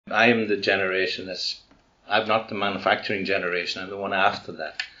I am the generation I'm not the manufacturing generation, I'm the one after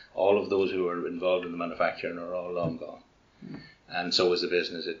that. All of those who were involved in the manufacturing are all long gone. And so was the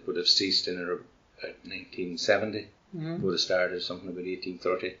business. It would have ceased in about 1970. It would have started something about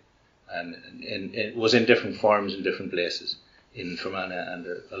 1830. And it was in different forms in different places in Fermanagh and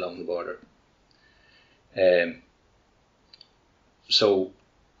along the border. So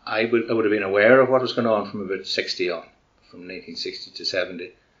I would have been aware of what was going on from about 60 on, from 1960 to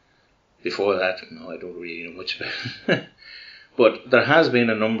 70. Before that, no, I don't really know much about it. But there has been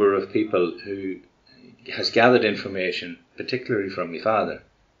a number of people who has gathered information, particularly from my father,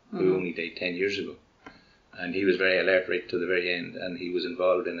 who only died 10 years ago. And he was very alert right to the very end, and he was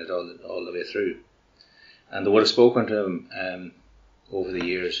involved in it all the way through. And they would have spoken to him over the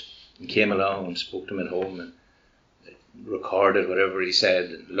years, and came along and spoke to him at home, and recorded whatever he said,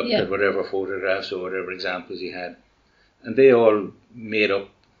 and looked at whatever photographs or whatever examples he had. And they all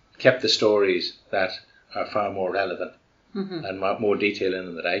kept the stories that are far more relevant and more detail in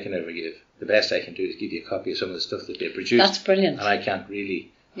them that I can ever give. The best I can do is give you a copy of some of the stuff that they produced. That's brilliant. And I can't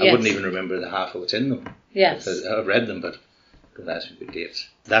really, I wouldn't even remember the half of what's in them. Yes. Because I've read them, but don't ask me for dates.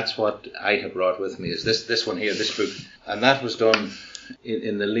 That's what I have brought with me, is this one here, this book. And that was done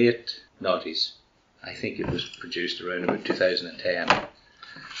in the late noughties. I think it was produced around about 2010.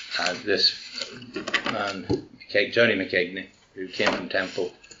 And this man, Johnny McKegney, who came from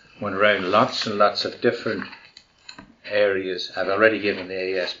Temple, went around lots and lots of different areas. I've already given the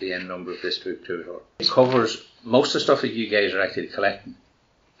ASBN number of this book to her. It covers most of the stuff that you guys are actually collecting.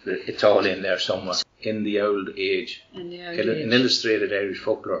 It's all in there somewhere. In the old age. An illustrated Irish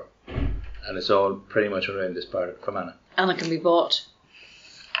folklore. And it's all pretty much around this part of Fermanagh. And it can be bought.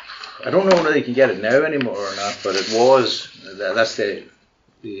 I don't know whether you can get it now anymore or not, but it was. That's the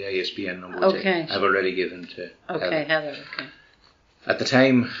ASBN number. Okay. I've already given to Heather. Okay. At the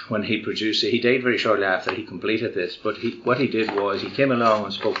time when he produced it, he died very shortly after he completed this, but what he did was he came along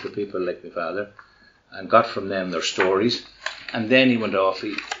and spoke to people like my father and got from them their stories, and then he went off.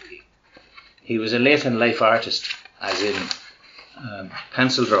 He was a late in life artist, as in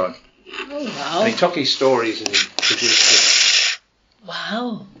pencil drawing. Oh, wow. And he took his stories and he produced them.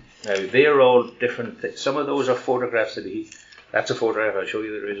 Wow. Now, they're all different things. Some of those are photographs that's a photograph, I'll show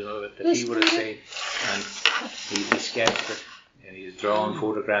you the original of it, that he would have seen. And he sketched it. And he's drawn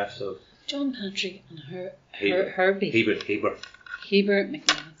photographs of John Patrick and Herbie. Heber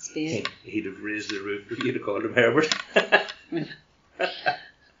McMann Spade. He'd have raised the roof if you'd have called him Herbert.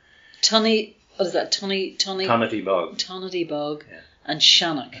 Tunny, what is that? Tonity Bog. Tonity Bog, yeah. And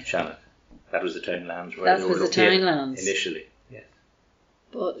Shannock. That was the townlands where that they was were the townlands initially. Yes.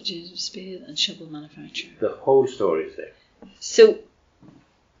 But spade and shovel manufacturer. The whole story is there. So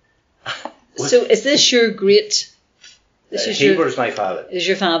is this your great? Heber's my father. Is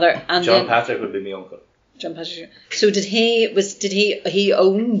your father, and John Patrick would be my uncle. John Patrick. So he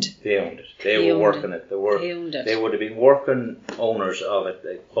owned? They owned it. They were working it. They owned it. They would have been working owners of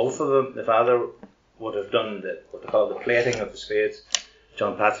it. Both of them. The father would have done what they call the plating of the spades.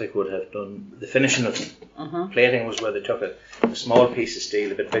 John Patrick would have done the finishing of them. Plating was where they took a small piece of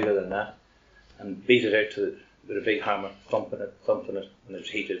steel, a bit bigger than that, and beat it out with a big hammer, thumping it, and it was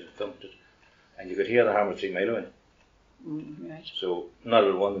heated and thumped it, and you could hear the hammer 3 mile away. Right. So not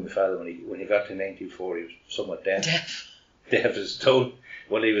a wonder my father, when he got to 1904, he was somewhat deaf. Deaf as a stone.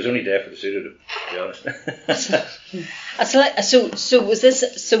 Well, he was only deaf for the suit of him, to be honest. So was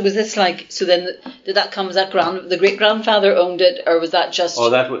this like? So then, did that come? Was that the great grandfather owned it, or was that just?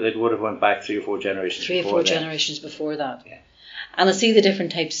 Oh, it would have went back 3 or 4 generations. 3 or 4 generations before that. Yeah. And I see the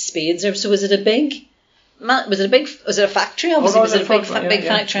different types of spades. So was it a big? Was it a factory? Obviously, was it a big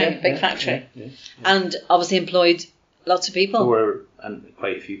factory? Yeah. And obviously employed lots of people. There were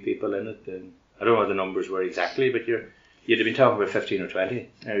quite a few people in it. I don't know what the numbers were exactly, but you'd have been talking about 15 or 20.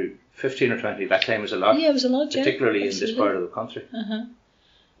 Now, 15 or 20 that time was a lot. Yeah, it was a lot, particularly in this part of the country.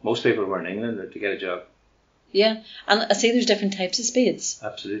 Most people were in England to get a job. Yeah, and I see there's different types of spades.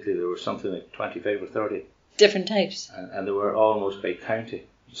 Absolutely, there were something like 25 or 30. Different types. And they were almost by county.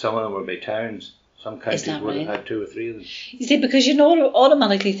 Some of them were by towns. Some counties would have had 2 or 3 of them. You see, because you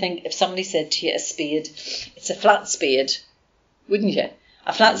automatically think if somebody said to you a spade, it's a flat spade, wouldn't you?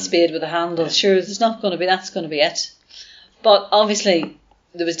 A flat spade with a handle. Sure, that's going to be it. But obviously,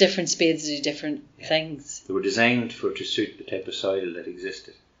 there was different spades to do different things. They were designed to suit the type of soil that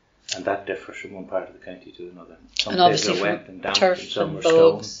existed, and that differs from one part of the county to another. Some places are wet and damp, and some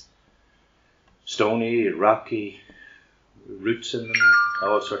are stony, rocky, roots in them,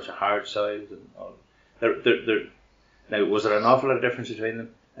 all sorts of hard soils, and all. Now, was there an awful lot of difference between them?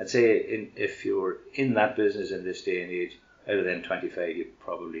 I'd say if you're in that business in this day and age, out of them 25, you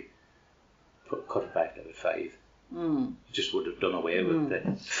probably cut it back to about 5. You just would have done away with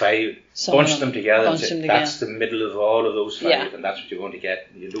the 5, bunch them together and say, that's the middle of all of those 5, and that's what you're going to get.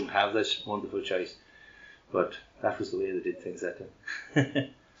 You don't have this wonderful choice. But that was the way they did things that time.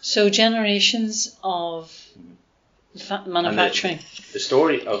 So generations of manufacturing. The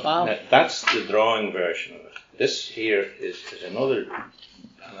story of that's the drawing version of it. This here is another.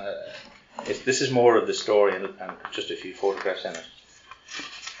 This is more of the story and just a few photographs in it.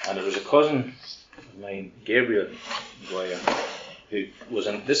 And it was a cousin of mine, Gabriel Goyer, who was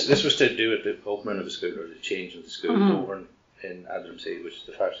in this. This was to do with the opening of the school or the change of the school over in Adramsey, which is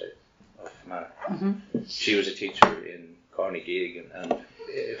the far side of Manor. She was a teacher in Carnegie and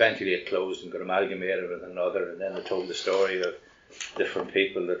eventually it closed and got amalgamated with another, and then they told the story of different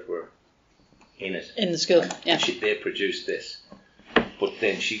people that were in it. In the school, yeah. They produced this. But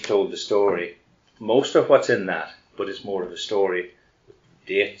then she told the story, most of what's in that, but it's more of a story with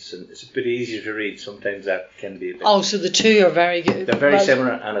dates, and it's a bit easier to read. Sometimes that can be a bit... Oh, so the two are very good. They're very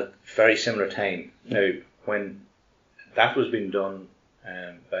similar and at very similar time. Now, when that was being done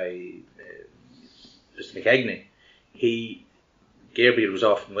by Mr. McEgney, Gabriel was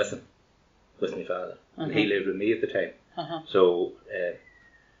often with him, with my father, and he lived with me at the time. So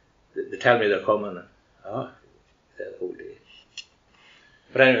they tell me they're coming, and the whole day.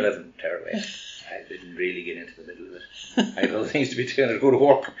 But I live in Tearaway. I didn't really get into the middle of it. I had other things to be doing. I'd go to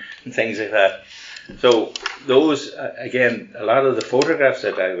work and things like that. So those, again, a lot of the photographs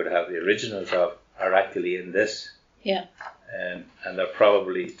that I would have, the originals of, are actually in this. Yeah. And they're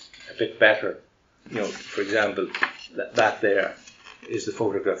probably a bit better. For example, that there is the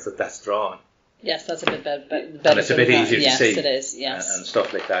photograph that's drawn. Yes, that's a bit better. And it's a bit easier to see. Yes, it is, yes. And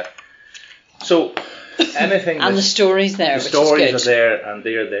stuff like that. So, anything... and the stories there, the stories are there, and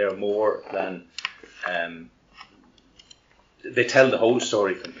they're there more than... they tell the whole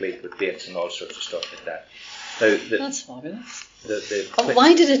story complete with dates and all sorts of stuff like that. That's fabulous.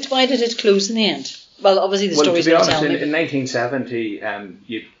 Why did it close in the end? Well, obviously the stories to be are honest, telling in 1970,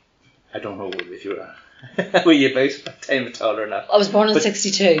 I don't know if you were you about that time at all or not. I was born in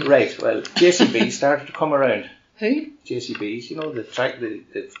 62. Right, well, JCBs started to come around. Who? JCBs,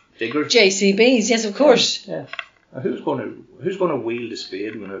 the diggers. JCBs, yes, of course. Yeah. Now, who's going to wield the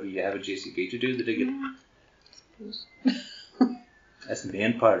spade whenever you have a JCB to do the digging? That's the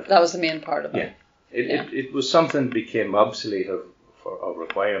main part of it. That was the main part of it. Yeah. It was something that became obsolete of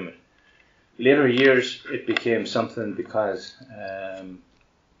requirement. Later years, it became something because the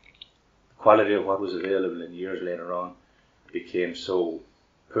quality of what was available in years later on became so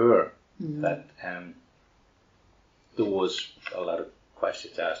poor that there was a lot of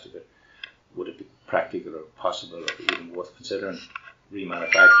questions asked about would it be practical or possible or even worth considering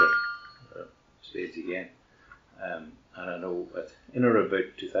remanufacturing spades again. And I know in or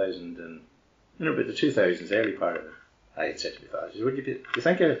about 2000 and in or about the 2000s, early part of it, I had said to my father, do you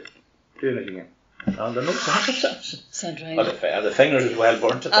think of doing it again? And the notes the fingers was well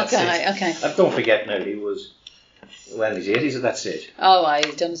burnt at that stage. Okay. And don't forget now, he was well in his 80s at that stage. Oh, I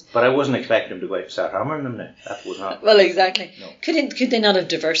don't. But I wasn't expecting him to go out and start hammering them now. That was not. Well, exactly. No. Could they not have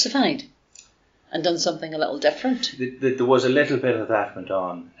diversified and done something a little different? There was a little bit of that went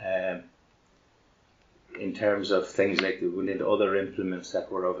on in terms of things like they went into other implements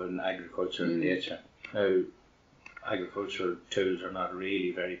that were of an agricultural nature. Now, agricultural tools are not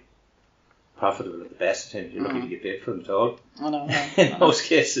really very profitable at the best of times. You're lucky to get paid for them at all. I know. In most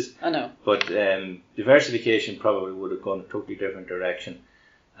cases. I know. But diversification probably would have gone a totally different direction.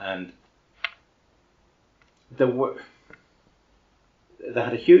 And they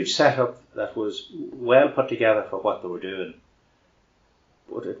had a huge setup that was well put together for what they were doing,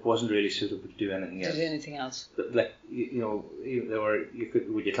 but it wasn't really suitable to do anything else. Like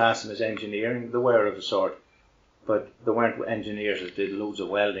would you class them as engineering? They were of a sort. But they weren't engineers that did loads of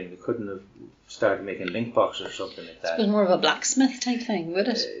welding. They couldn't have started making link boxes or something like that. It was more of a blacksmith type thing, would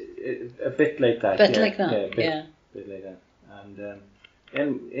it? A bit like that. A bit like that. Yeah, a bit like that.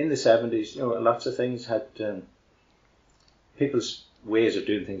 And in the 70s, lots of things had people's ways of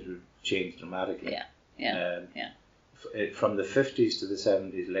doing things would change dramatically. Yeah. From the 50s to the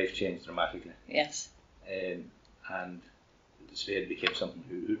 70s, life changed dramatically. Yes. And the spade became something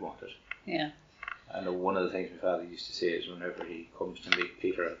who'd want it. Yeah. I know one of the things my father used to say is whenever he comes to meet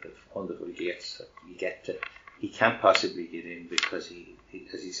Peter at the wonderful gates that you get to, he can't possibly get in because he,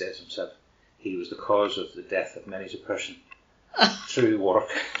 as he says himself, he was the cause of the death of many a person through work.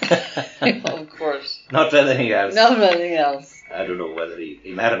 Of course. Not for anything else. Not for anything else. I don't know whether he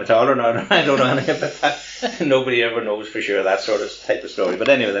met him at all or not. I don't know anything about that. Nobody ever knows for sure that sort of type of story. But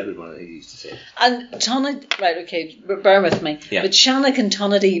anyway, that was one of the he used to say. And right, okay, bear with me. Yeah. But Shannock and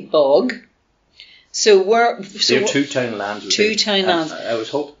Tonady Bog. So they're two town lands. Two town lands. I was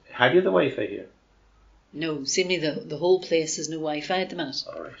hoping. Have you the Wi-Fi here? No, seemingly the whole place has no Wi-Fi at the minute.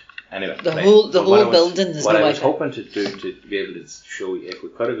 All right. Anyway, the whole building is no Wi-Fi. What I was hoping to do to be able to show you, if we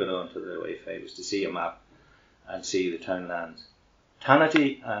could have gone on to the Wi-Fi, was to see a map and see the town lands.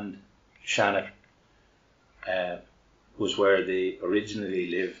 Tanity and Shannock was where they originally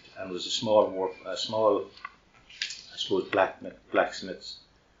lived, and was a small, I suppose, blacksmith's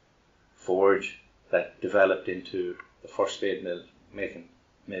forge that developed into the first spade making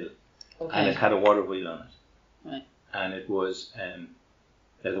mill, and it had a water wheel on it. Right. And it was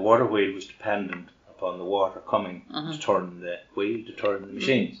the water wheel was dependent upon the water coming to turn the wheel, to turn the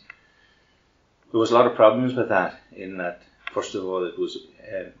machines. There was a lot of problems with that, in that, first of all, it was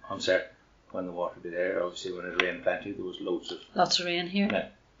uncertain when the water would be there. Obviously, when it rained plenty, there was lots of rain here.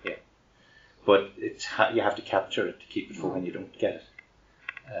 Yeah. But you have to capture it to keep it for when you don't get it.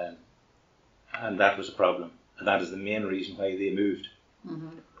 And that was a problem. And that is the main reason why they moved.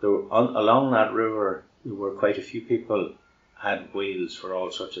 Along that river, there were quite a few people had wheels for all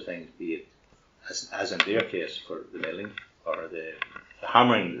sorts of things, be it, as in their case, for the milling or the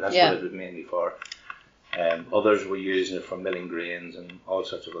hammering. That's what it was mainly for. Others were using it for milling grains and all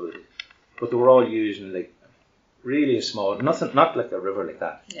sorts of other things. But they were all using like really a small, not like a river like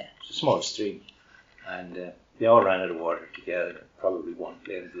that. Yeah. It's a small stream. And they all ran out of water together. Probably one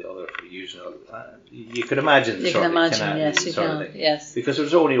blamed the other for using all of that. You could imagine. You can imagine, yes, you can. Yes. Because it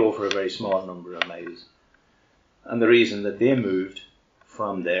was only over a very small number of miles. And the reason that they moved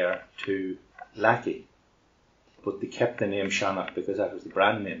from there to Lackey, but they kept the name Shannock because that was the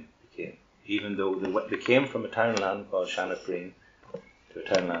brand name they came. Even though they came from a townland called Shannock Green to a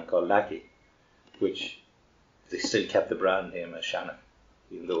townland called Lackey, which they still kept the brand name as Shannock,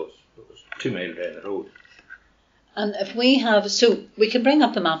 even though it was 2 miles down the road. And if we have, so we can bring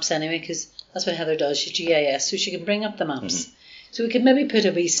up the maps anyway, because that's what Heather does, she's GIS, so she can bring up the maps. So we could maybe put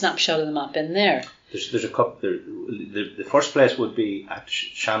a wee snapshot of the map in there. There's a couple. The first place would be at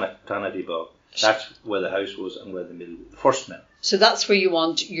Shannock Tanady Bog. That's where the house was and where the first mill. So that's where you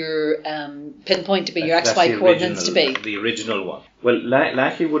want your pinpoint to be, your XY coordinates to be. The original one. Well,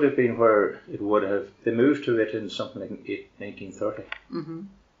 Lackey would have been where it would have. They moved to it in something like 1930.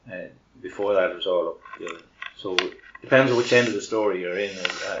 Before that, it was all up. So it depends on which end of the story you're in.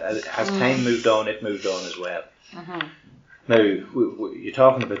 As time moved on, it moved on as well. Now, you're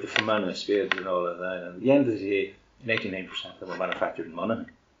talking about the Fermanagh spades and all of that, and at the end of the day, 99% of them were manufactured in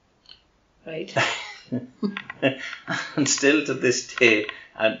Monaghan. Right. And still to this day,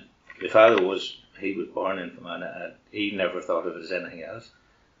 and my father he was born in Fermanagh, and he never thought of it as anything else.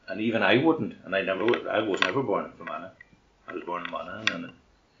 And even I wouldn't, and I was never born in Fermanagh. I was born in Monaghan, and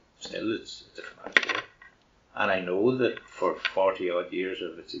still it's a Fermanagh spade. And I know that for 40 odd years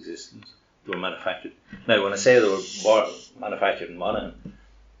of its existence, they were manufactured. Now, when I say they were manufactured in Monaghan,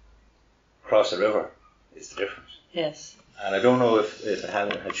 across the river is the difference. Yes. And I don't know if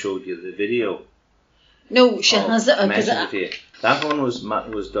Helen had showed you the video. No, she has it. That one was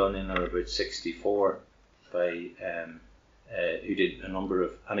done in or about 64 by who did a number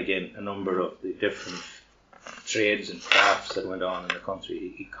of the different trades and crafts that went on in the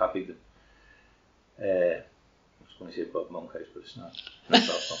country. He copied them. I was going to say Bob Monkhouse, but it's not. Not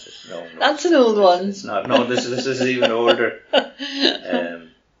Bob Monkhouse. No. That's an old one. It's not. No, this is even older. I'll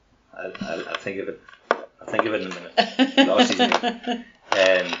think of it. I'll think of it in a minute. Lost his name.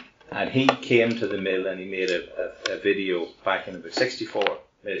 And he came to the mill and he made a video back in about 64.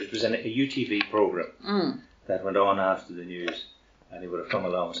 It was a UTV program that went on after the news, and he would have come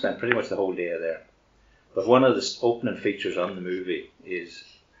along and spent pretty much the whole day there. But one of the opening features on the movie is,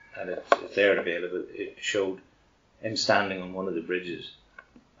 and it's there available, it showed him standing on one of the bridges,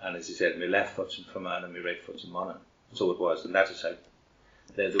 and as he said, my left foot's in Fermanagh and my right foot's in Monaghan. So it was, and that is how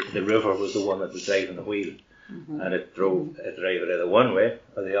the river was the one that was driving the wheel, and it drove it either one way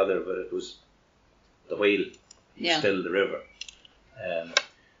or the other, but it was the wheel, still the river.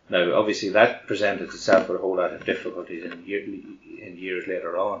 Now, obviously, that presented itself with a whole lot of difficulties in years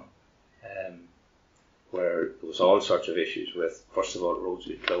later on, where there was all sorts of issues with, first of all, roads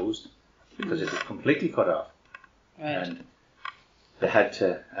being closed because it was completely cut off, and they had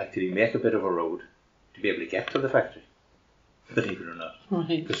to actually make a bit of a road to be able to get to the factory, believe it or not,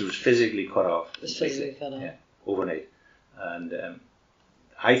 because it was physically cut off. It was physically cut off. Yeah, overnight. And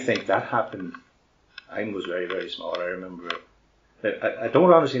I think that happened. I was very, very small. I remember. I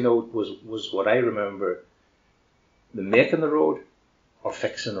don't honestly know was what I remember the making the road or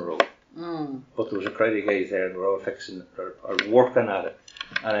fixing the road. Mm. But there was a crowd of guys there and were all fixing or working at it.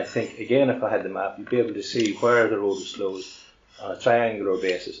 And I think, again, if I had the map, you'd be able to see where the road was closed on a triangular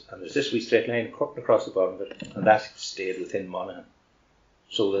basis. And there's this wee straight line cutting across the bottom of it, and that stayed within Monaghan.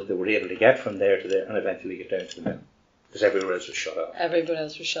 So that they were able to get from there to there and eventually get down to the mill. Because everywhere else was shut off. Everywhere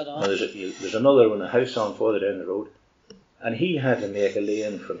else was shut off. Now there's another one, a house on further down the road. And he had to make a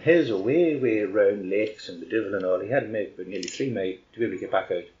lane from his way around lakes and the Divil and all. He had to make about nearly 3 miles to be able to get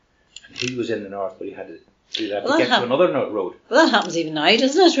back out. And he was in the north, but he had to do that to get to another road. Well, that happens even now,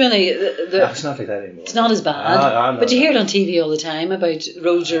 doesn't it, really? No, it's not like that anymore. It's not as bad. No, but you hear it on TV all the time about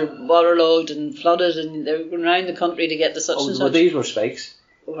roads are waterlogged and flooded and they're going around the country to get to such and such. Well, these were spikes.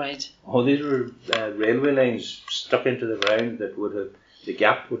 Right. Oh, these were railway lines stuck into the ground that would have, the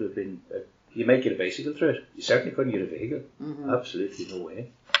gap would have been, you might get a bicycle through it. You certainly couldn't get a vehicle. Mm-hmm. Absolutely no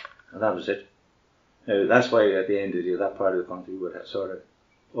way. And that was it. Now, that's why at the end of the day, that part of the country would have sort of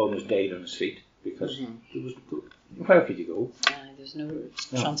almost died on its feet because there was, where could you go? There's no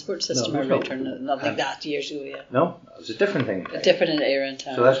transport system or route or nothing like that years ago, yeah. No, it was a different thing. A different era in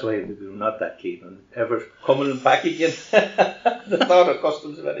town. So that's why we were not that keen on ever coming back again. The thought of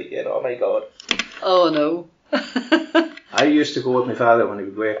customs event again, oh my God. Oh no. I used to go with my father when he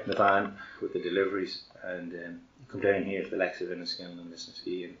would wait in the van with the deliveries and come down here to the likes of Inniskillen and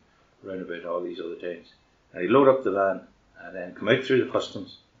Lisnaskea and round about all these other towns. And he'd load up the van and then come out through the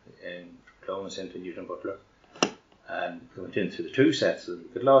customs and Clones into Newton Butler. And we went in through the 2 sets and we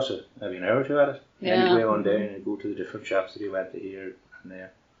could last maybe an hour or 2 at it. Yeah. And then he'd go on down and go to the different shops that he went to here and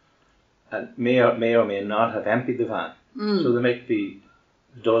there. And may or may not have emptied the van. So there might be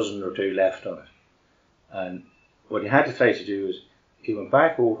a dozen or 2 left on it. And what he had to try to do is he went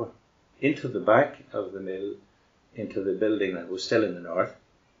back over into the back of the mill, into the building that was still in the north,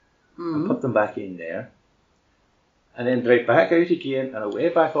 and put them back in there. And then right back out again and away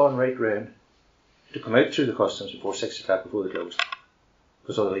back on right round to come out through the customs before 6 o'clock before they closed.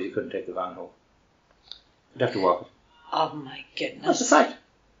 Because otherwise you couldn't take the van home. You'd have to walk it. Oh my goodness. That's a fact.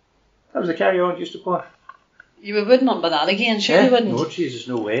 That was the carry-on used to go. You wouldn't want that again, sure you wouldn't. No, Jesus,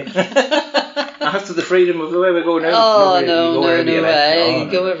 no way. After the freedom of the way we go now. Oh, no way. You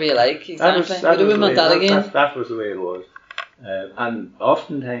go wherever you like, exactly. We wouldn't want that again. That was the way it was. And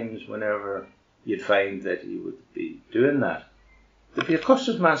oftentimes, whenever you'd find that you would be doing that, there'd be a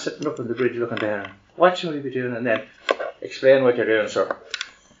customs man sitting up on the bridge looking down, watching what you'd be doing, and then explain what you're doing, sir.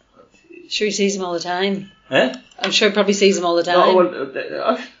 Sure he sees them all the time. Eh? I'm sure he probably sees them all the time. No,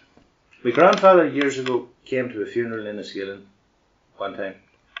 well, my grandfather years ago came to a funeral in Enniskillen one time,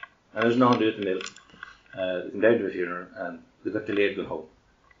 and there was nothing to do at the mill. They came down to a funeral and they got delayed going home.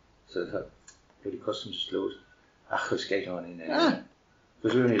 So they thought, the customs is closed. We'll skate on in there.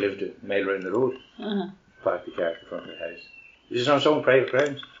 Because we only lived a mile round the road. Parked the car at the front of the house. This is on its own private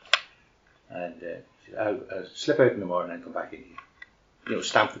grounds. And I'll slip out in the morning and come back in here. You know,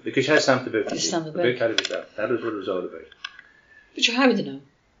 stamp it, because she had stamped the book. Stamp the book. The book had to be stamped. That was what it was all about. But you're happy to know.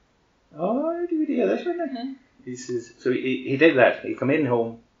 Oh, do we hear this one? He says, so he did that. He come in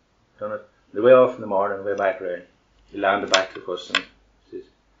home, done it. The way off in the morning, the way back round. He landed back to the customs. He says,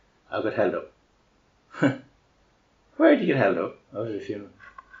 I got held up. Where did you get held up? I was at a funeral.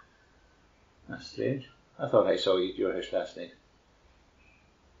 That's strange. I thought I saw you at your house last night.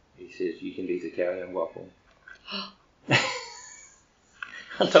 He says, you can leave the car and walk home.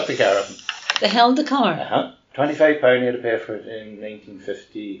 I took the car up. They held the car? £25 you had to pay for it in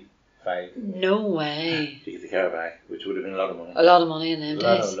 1955. No way. To get the car back, which would have been a lot of money. A lot of money in them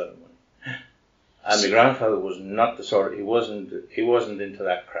days. A lot of money. And my grandfather was not the sort of, he wasn't into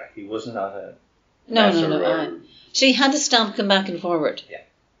that crack. He was not a No. So he had the stamp come back and forward? Yeah.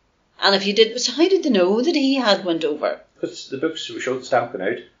 And if you did, so how did they know that he had went over? Because the books showed the stamp going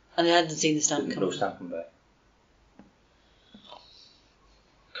out. And they hadn't seen the stamp come No stamp come back.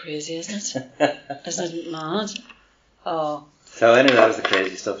 Crazy, isn't it? Isn't it mad? Oh. So anyway, that was the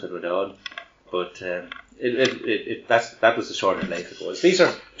crazy stuff that went on. But that was the sort of life it was. These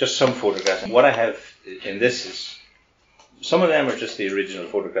are just some photographs. What I have in this is, some of them are just the original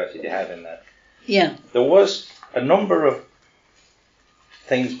photographs that you have in that. Yeah. There was a number of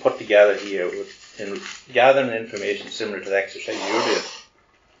things put together here in gathering information similar to the exercise you're doing.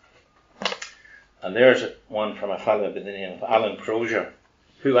 And there's one from a fellow by the name of Alan Crozier,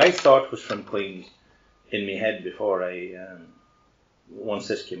 who I thought was from Queen's in my head before once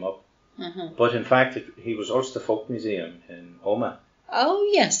this came up. Mm-hmm. But in fact, he was Ulster Folk Museum in Omagh. Oh,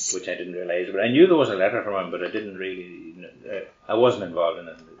 yes. Which I didn't realise. But I knew there was a letter from him, but I didn't really, I wasn't involved in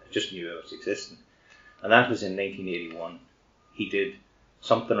it. I just knew it was existing. And that was in 1981. He did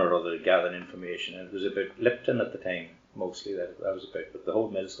something or other, gathering information, and it was about Lipton at the time, mostly that was about, but the whole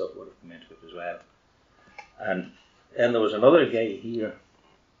mill stuff would have come into it as well. And then there was another guy here,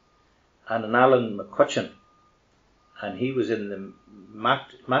 and an Alan McCutcheon, and he was in the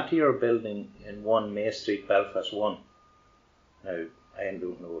Mattier building in 1 May Street, Belfast 1. Now, I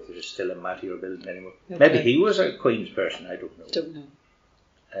don't know if there's still a Mattier building anymore. Okay. Maybe he was a Queen's person, I don't know. Don't know.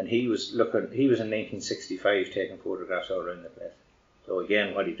 And he was in 1965 taking photographs all around the place. So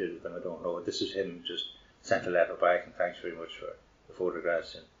again, what he did with them, I don't know. This is him just sent a letter back and thanks very much for the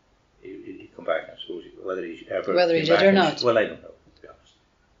photographs, and he'd come back, I suppose, whether he did or not. Well, I don't know, to be honest.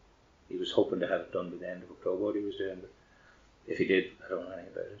 He was hoping to have it done by the end of October, what he was doing, but if he did, I don't know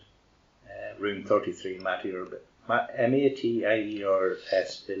anything about it. Room 33, Mattier,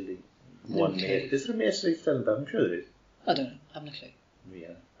 MATIERS building, 1 May. Is there a May Street still in Belfast? I'm sure there is. I don't know, I haven't a clue.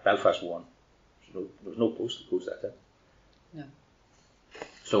 Yeah, Belfast 1. There was no postal codes that time. No.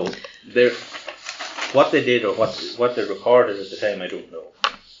 So what they did or what they recorded at the time, I don't know.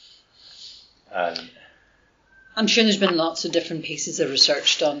 And I'm sure there's been lots of different pieces of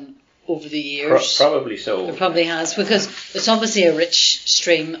research done over the years. Probably so. There probably has, because it's obviously a rich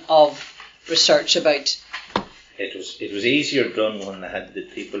stream of research about. It was easier done when they had the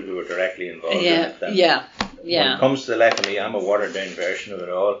people who were directly involved in it. Yeah. When it comes to the like of me, I'm a watered down version of it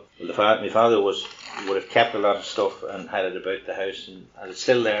all. Well, my father would have kept a lot of stuff and had it about the house, and it's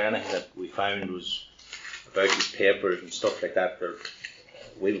still there. Anything that we found was about his papers and stuff like that.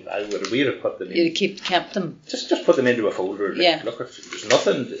 We'd have put them in. You'd kept them. Just put them into a folder. Look, there's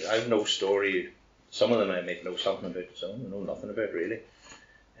nothing. I have no story. Some of them I might know something about. Some I know nothing about really.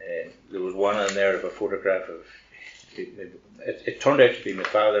 There was one in there of a photograph of. It turned out to be my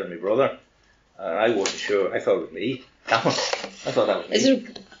father and my brother, and I wasn't sure. I thought it was me. That one. I thought that was me. Is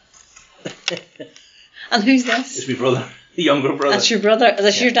it? And who's this? It's my brother, the younger brother. That's your brother.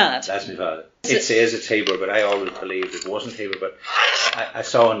 That's your dad. That's my father. It says it's Haber, but I always believed it wasn't Haber. But I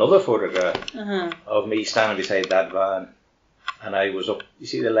saw another photograph of me standing beside that van, and I was up. You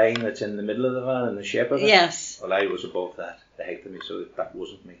see the line that's in the middle of the van and the shape of it? Yes. Well, I was above that, the height of me, so that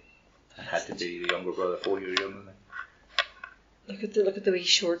wasn't me. It had to be the younger brother, 4 years younger than me. Look at the wee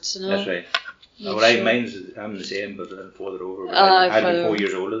shorts and all. That's right. I'm the same, but then further over. But I'd be 4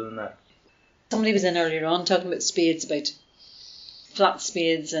 years older than that. Somebody was in earlier on talking about spades, about flat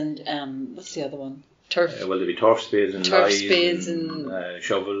spades and what's the other one? Turf. Well, there'd be turf spades and turf spades and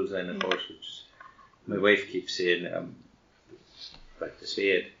shovels, and of course, which my wife keeps saying about the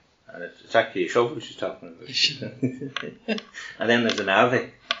spade, and it's actually a shovel she's talking about. And then there's an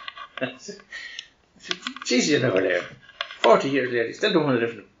ave. Jeez, you never learn. 40 years later, you still don't want a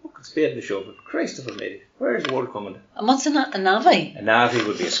different fucking spade and a shovel. Christ of Almighty, where's the world coming? And what's a navvy? A navvy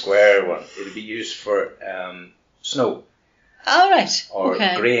would be a square one. It would be used for snow. All right. Or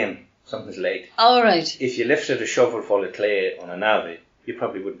grain, something's light. All right. If you lifted a shovel full of clay on a navvy, you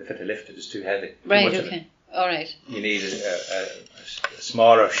probably wouldn't fit to lift it. It's too heavy. Right. Okay. All right. You need a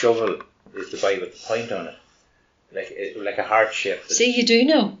smaller shovel is to buy with the point on it, like a heart shape. See, you do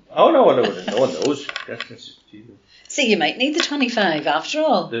know. Oh no, no one knows. See, you might need the 25 after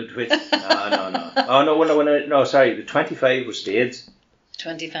all. No. Oh no, sorry. The 25 were spades.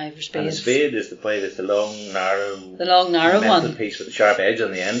 25 were spades. And the spade is the long, narrow. The long, narrow metal one. piece with a sharp edge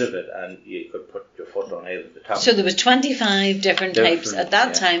on the end of it, and you could put your foot on either the top. So there was 25 different types at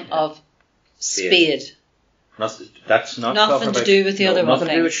that time of spade. That's not nothing to do with the other one. Nothing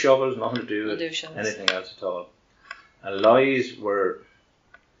to do with shovels. Nothing to do with anything else at all. And lies were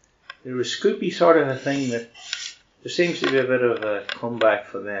a scoopy sort of a thing that. There seems to be a bit of a comeback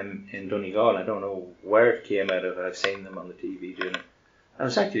for them in Donegal. I don't know where it came out of. I've seen them on the TV doing it. And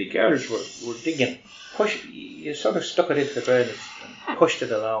it's actually girls were digging. You sort of stuck it into the ground and pushed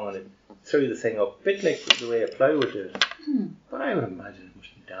it along, and it threw the thing up. A bit like the way a plough would do it. But I would imagine it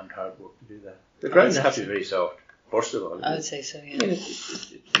must be damned hard work to do that. The ground would have to be very soft, first of all. I would say so, yeah. I mean,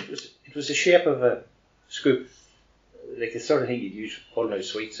 it was the shape of a scoop. Like the sort of thing you'd use for pulling out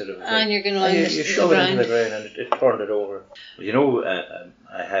sweets sort of thing. And you're going to you shove it into the ground and it turned it over. You know,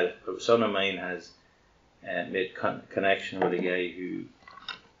 I had a son of mine has made connection with a guy who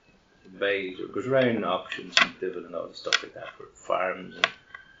buys or goes around auctions and Divil and all the stuff like that for farms and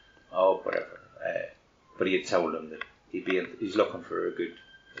whatever. But he had told him that he's looking for a good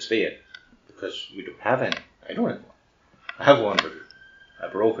spade because we don't have any. I don't have one. I have one, but I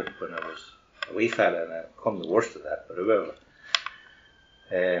broke it when I was a wee fella, and I come the worst of that, but however.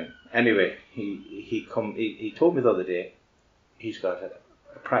 Anyway, he told me the other day he's got a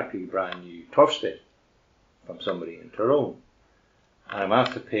practically brand new turf spade from somebody in Tyrone, and I'm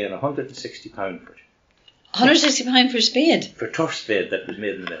after paying £160 for it. £160 for a spade? For a turf spade that was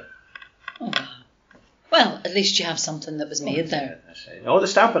made in the mill. Oh, wow. Well, at least you have something that was made there. Oh, the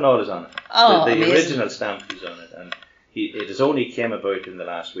stamp and all is on it. Oh, the amazing. original stamp is on it, and it has only came about in the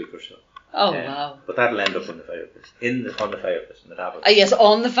last week or so. Oh, wow. But that'll end up on the fireplace. On the fireplace. In the tablet. Yes,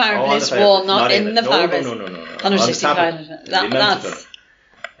 on the fireplace wall, not in the fireplace. No. £160.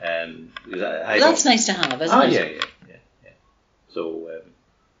 That's nice to have, isn't it? Yeah. So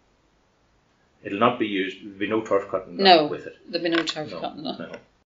it'll not be used. There'll be no turf cutting with it. There'll be no turf cutting. No.